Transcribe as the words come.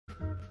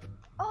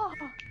Oh,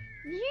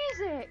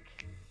 music!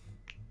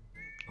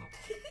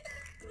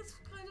 That's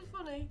kind of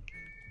funny.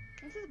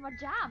 This is my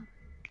jam.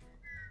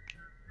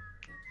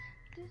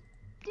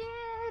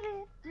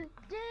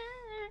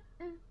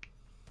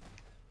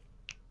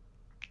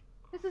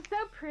 This is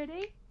so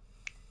pretty.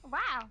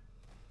 Wow.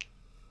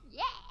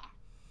 Yeah.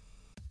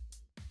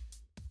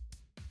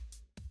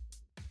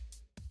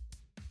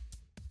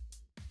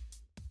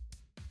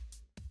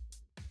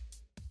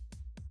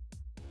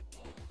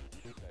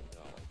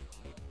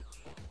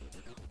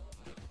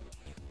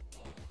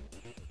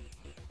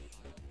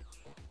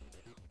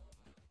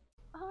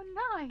 Oh,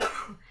 nice.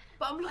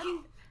 But I'm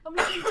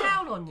looking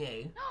down on you.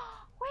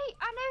 Wait,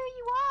 I know who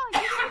you are.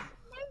 You're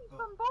the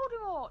from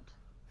Voldemort.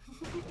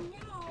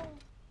 No.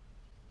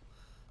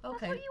 That's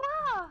Okay. what you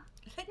are.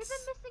 You're the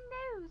missing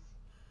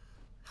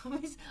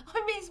nose.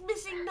 I'm his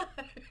missing nose.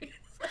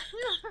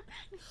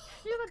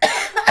 You're the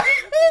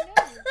missing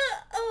nose.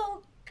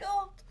 Oh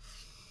God.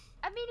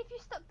 I mean, if you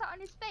stuck that on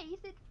his face,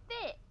 it'd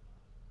fit.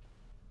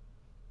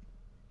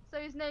 So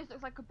his nose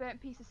looks like a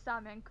burnt piece of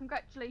salmon.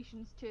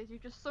 Congratulations, Tiz.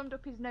 You've just summed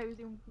up his nose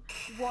in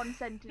one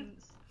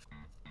sentence.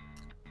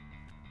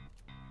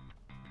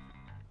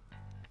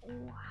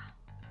 Wow.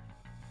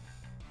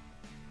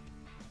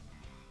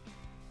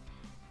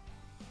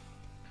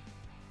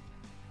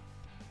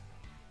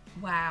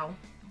 Wow.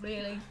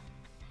 Really?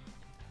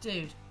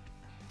 Dude,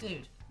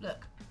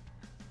 look.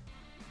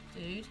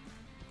 Dude.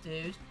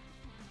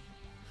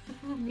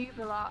 Move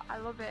a lot. I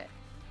love it.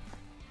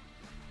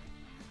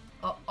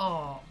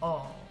 Oh.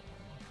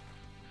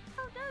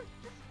 Oh no,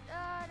 just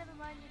never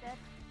mind, you're dead.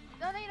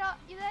 No, you're not.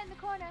 You're there in the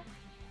corner.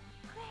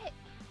 Quick.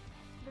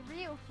 The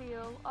real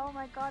feel. Oh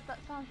my god, that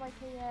sounds like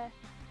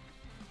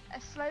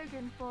a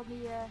slogan for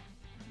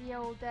the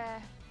old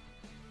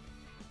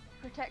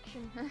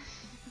protection.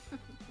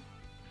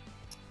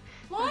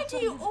 Why do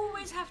you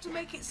always have to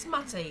make it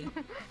smutty?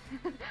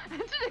 I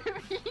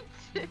didn't mean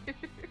to.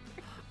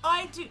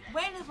 I do.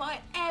 When have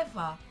I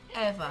ever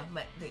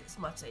made it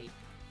smutty?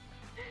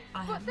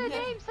 But the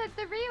name said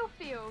the real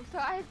feel, so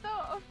I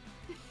thought of...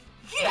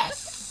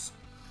 Yes!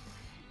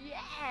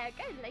 Yeah,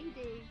 go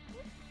lady.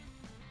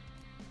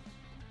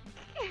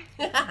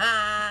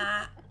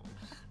 I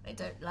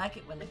don't like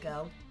it when a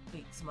girl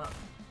beats them up.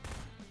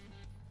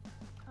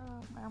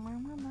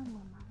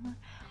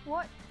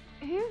 What?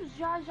 Who's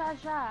Zha Zha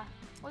Zha?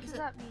 What does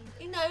that mean?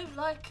 You know,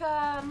 like,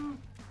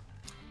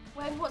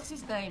 what's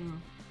his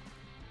name?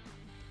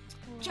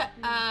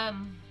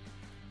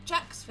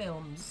 Jack's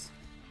films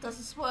does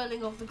the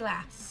swirling of the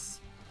glass,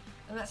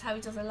 and that's how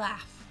he does a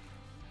laugh.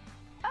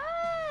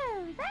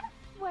 Oh, that's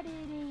what it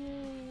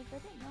is. I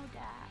didn't know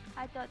that.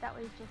 I thought that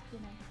was just, you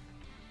know.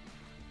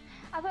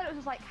 I thought it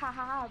was like ha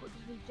ha ha, but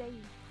just with J.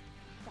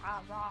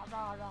 Rah rah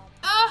rah rah.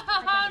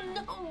 Ah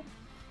no!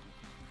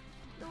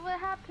 What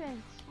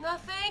happened?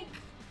 Nothing.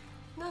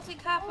 Nothing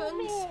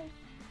happens.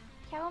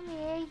 Tell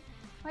me.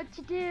 What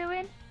you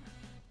doing?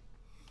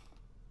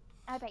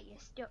 I bet you're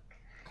stuck.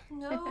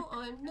 No,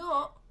 I'm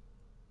not.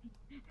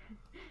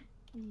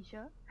 Are you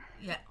sure?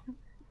 Yeah.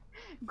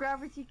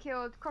 Gravity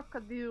killed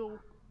crocodile.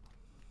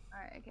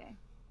 Alright, okay.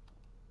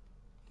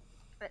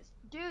 Let's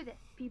do this,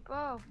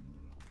 people.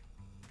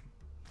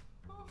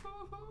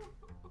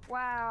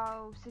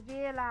 Wow,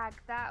 severe lag.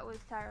 That was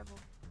terrible.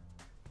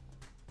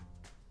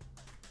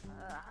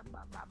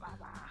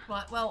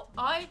 Right, well,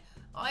 I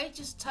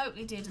just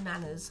totally did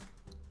nanas.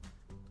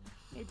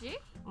 Did you?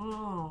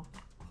 Mm.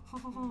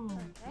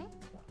 Okay.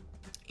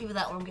 Either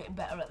that or I'm getting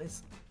better at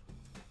this.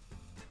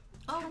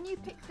 Oh. Can you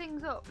pick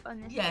things up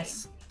on this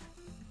Yes. game?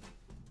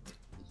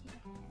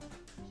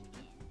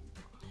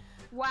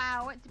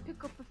 Wow, I went to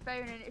pick up a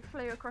phone and it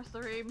flew across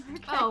the room.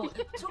 Okay. Oh,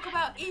 talk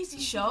about easy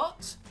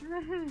shot.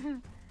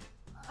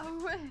 Oh,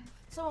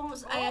 Someone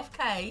was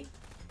AFK.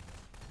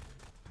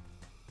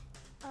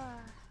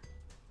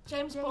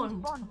 James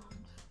Bond.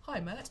 Hi,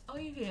 Matt. Are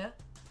you here?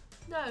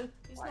 No,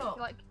 he's not.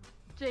 Like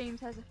James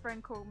has a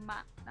friend called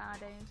Matt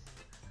nowadays.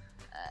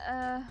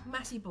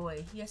 Matty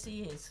boy. Yes,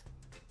 he is.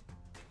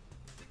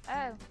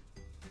 Oh.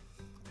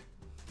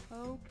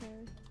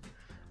 Okay.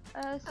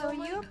 So Oh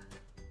you?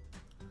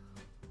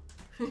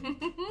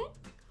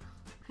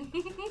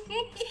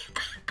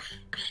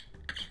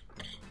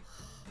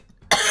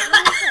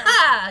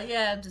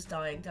 Yeah, I'm just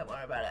dying. Don't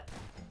worry about it.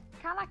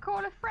 Can I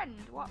call a friend?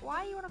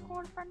 Why you want to call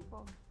a friend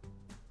for?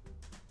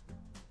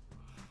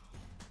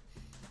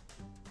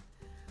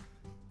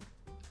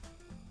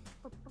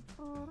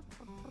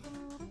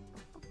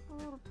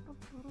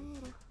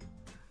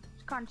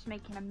 Just kind of just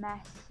making a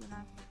mess, you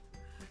know.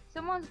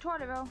 Someone's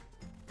toilet roll.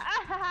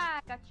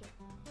 Ah, gotcha.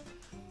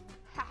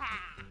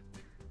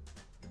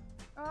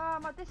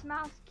 Oh, this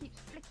mouse keeps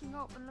flicking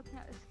up and looking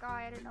at the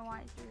sky. I don't know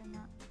why it's doing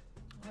that.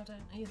 I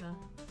don't either.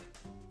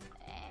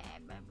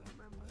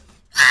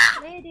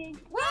 Lady.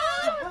 What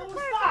That was a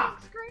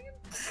terrifying scream.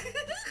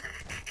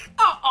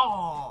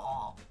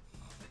 Oh!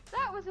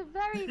 That was a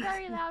very,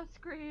 very loud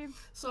scream.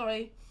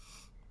 Sorry.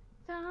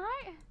 It's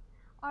alright.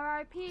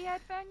 R.I.P.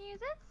 headphone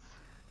users.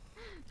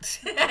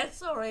 Yeah,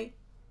 sorry.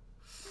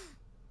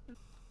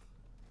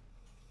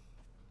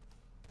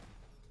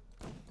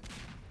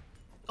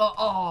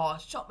 Oh,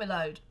 shot me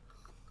load.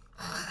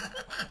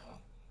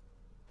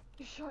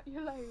 You shot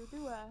your load,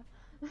 do I?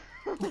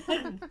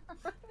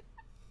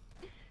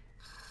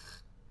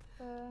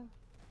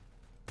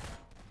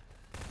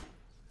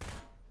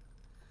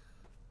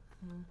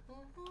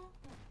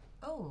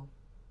 Oh,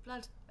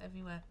 blood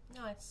everywhere.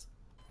 Nice.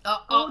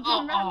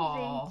 Gordon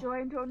Ramsay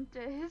joined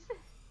Hunters.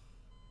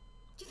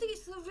 Do you think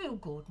it's the real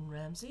Gordon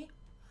Ramsay?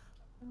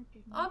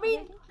 I I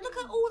mean, look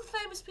at all the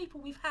famous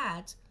people we've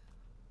had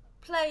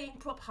playing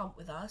prop hunt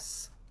with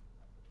us.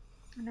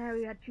 I know,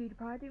 we had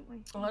PewDiePie, didn't we?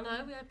 I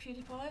know, we had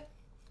PewDiePie.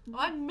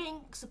 I'm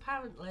Minx,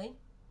 apparently.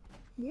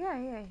 Yeah,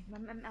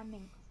 I'm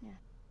Minx, yeah.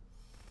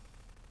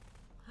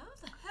 How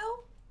the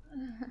hell?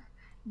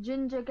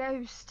 Ginger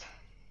Ghost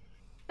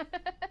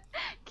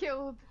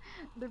killed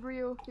the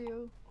real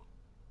feel.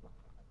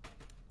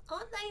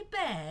 Aren't they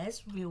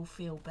bears? Real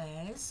feel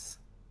bears?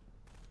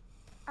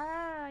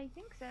 I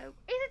think so.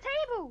 It's a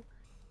table!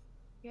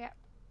 Yep.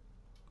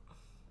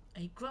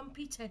 A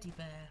grumpy teddy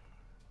bear.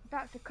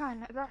 That's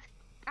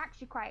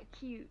actually quite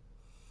cute.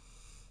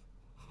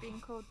 Being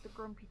called the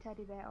grumpy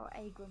teddy bear or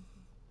a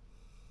grumpy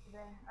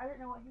bear. I don't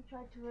know what he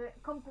tried to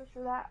accomplish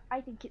with that.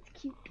 I think it's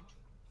cute.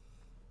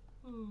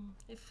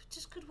 If we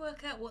just could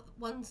work out what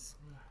ones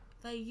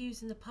they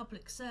use in the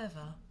public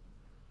server.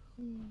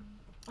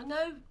 I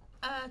know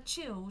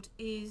chilled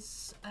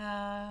is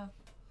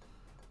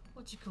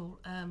what do you call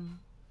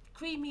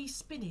creamy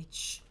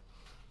spinach.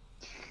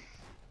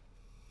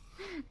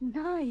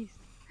 Nice.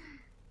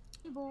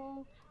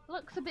 Ball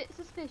looks a bit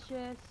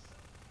suspicious.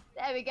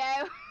 There we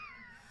go.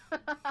 Good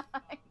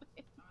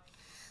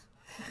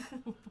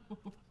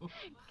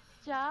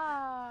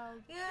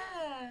job.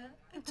 Yeah,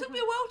 it took me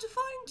a while to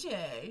find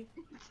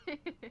you.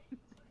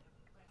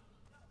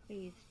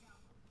 Please.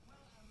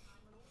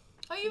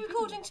 Are you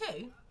recording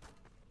too?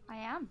 I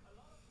am.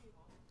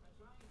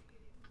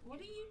 What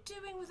are you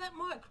doing with that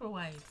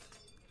microwave?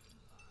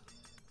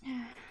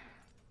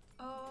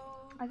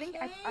 Oh. I think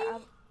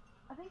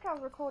I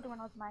was recording when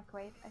I was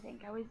microwave. I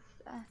think I was.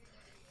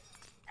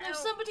 No,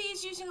 somebody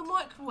is using a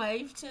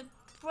microwave to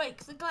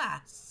break the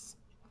glass.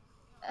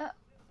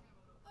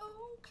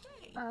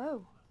 Okay.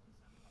 Oh.